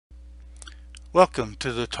Welcome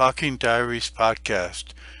to the Talking Diaries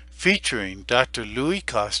podcast featuring Dr. Louis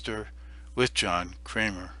Coster with John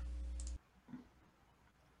Kramer.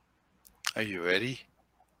 Are you ready?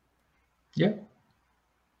 Yeah.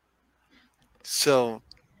 So,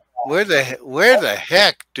 where the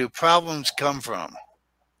heck do problems come from?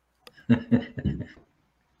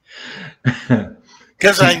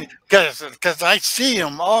 Because I see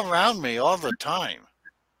them all around me all the time.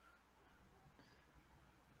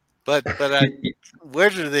 But where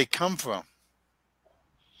do they come from?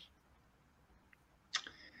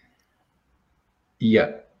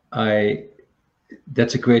 Yeah, I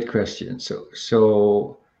that's a great question.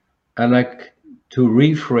 So I like to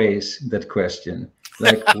rephrase that question.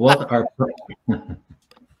 Like what are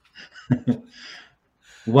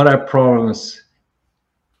problems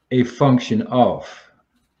a function of?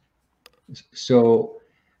 So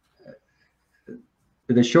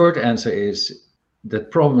the short answer is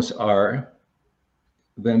that problems are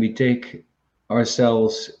when we take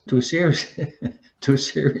ourselves too serious too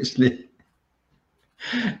seriously.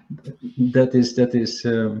 That is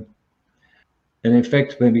and in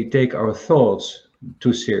fact when we take our thoughts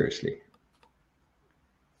too seriously.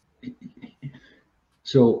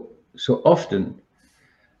 So often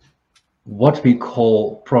what we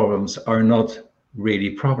call problems are not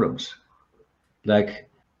really problems. Like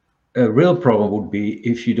a real problem would be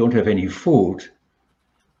if you don't have any food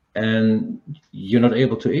and you're not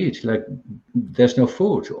able to eat. Like there's no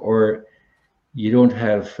food, or you don't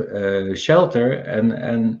have shelter,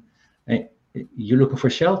 and you're looking for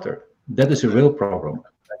shelter. That is a Right. real problem.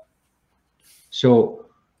 So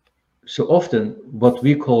so often what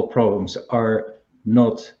we call problems are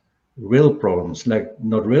not real problems, like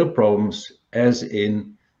not real problems as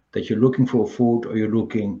in that you're looking for food or you're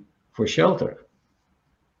looking for shelter.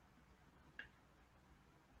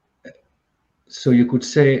 So you could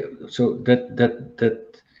say so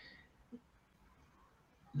that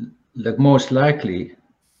like most likely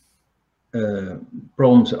uh,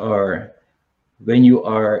 problems are when you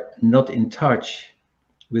are not in touch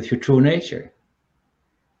with your true nature,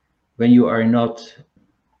 when you are not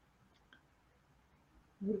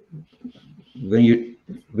when you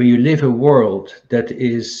when you live a world that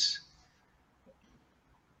is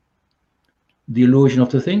the illusion of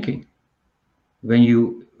the thinking, when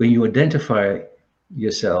you identify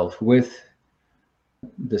yourself with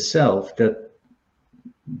the self that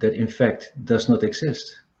in fact does not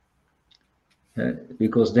exist.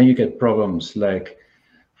 Because then you get problems like,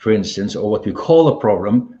 for instance, or what we call a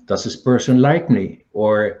problem, does this person like me?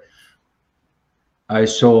 Or I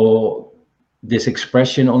saw this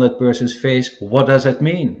expression on that person's face, what does that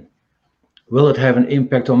mean? Will it have an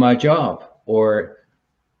impact on my job? Or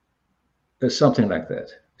something like that.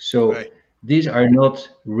 So Right. these are not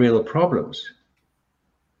real problems.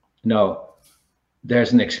 Now,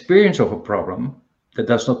 there's an experience of a problem. That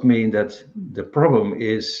does not mean that the problem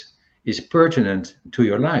is pertinent to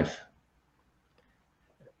your life.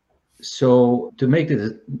 So to make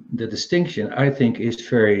the distinction, I think is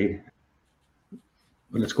very,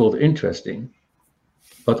 let's call it interesting,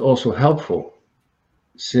 but also helpful,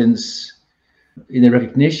 since in the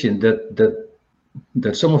recognition that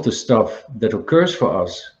some of the stuff that occurs for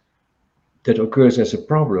us, that occurs as a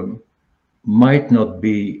problem, might not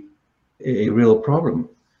be a real problem.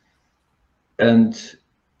 And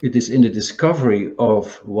it is in the discovery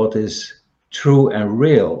of what is true and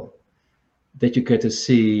real that you get to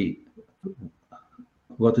see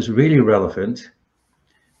what is really relevant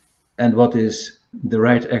and what is the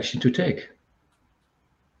right action to take.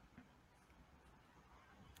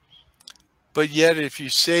 But yet, if you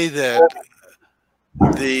say that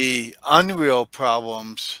the unreal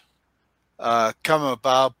problems come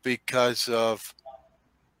about because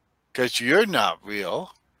you're not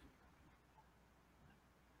real,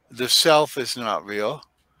 the self is not real.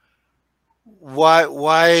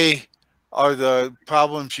 Why are the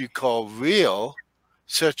problems you call real,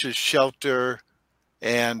 such as shelter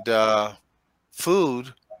and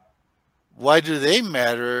food, why do they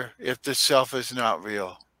matter if the self is not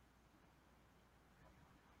real?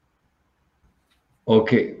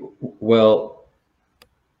 Okay, well,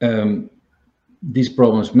 um, these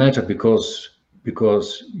problems matter because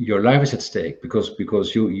your life is at stake, because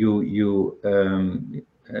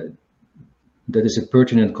that is a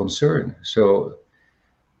pertinent concern. So,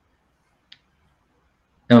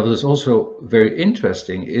 and what is also very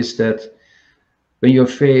interesting is that when you're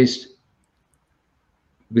faced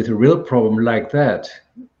with a real problem like that,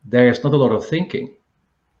 there is not a lot of thinking,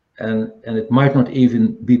 and it might not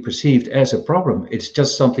even be perceived as a problem. It's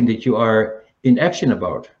just something that you are in action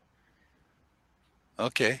about.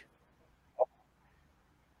 Okay.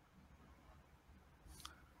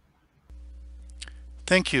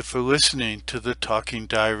 Thank you for listening to the Talking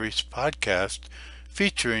Diaries podcast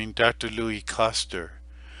featuring Dr. Louis Koster.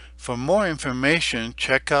 For more information,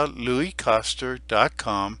 check out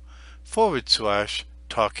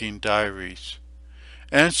louiskoster.com/Talking Diaries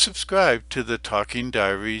and subscribe to the Talking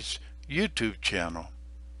Diaries YouTube channel.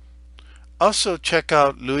 Also check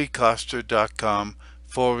out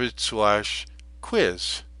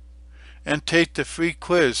louiskoster.com/quiz and take the free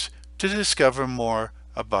quiz to discover more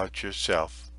about yourself.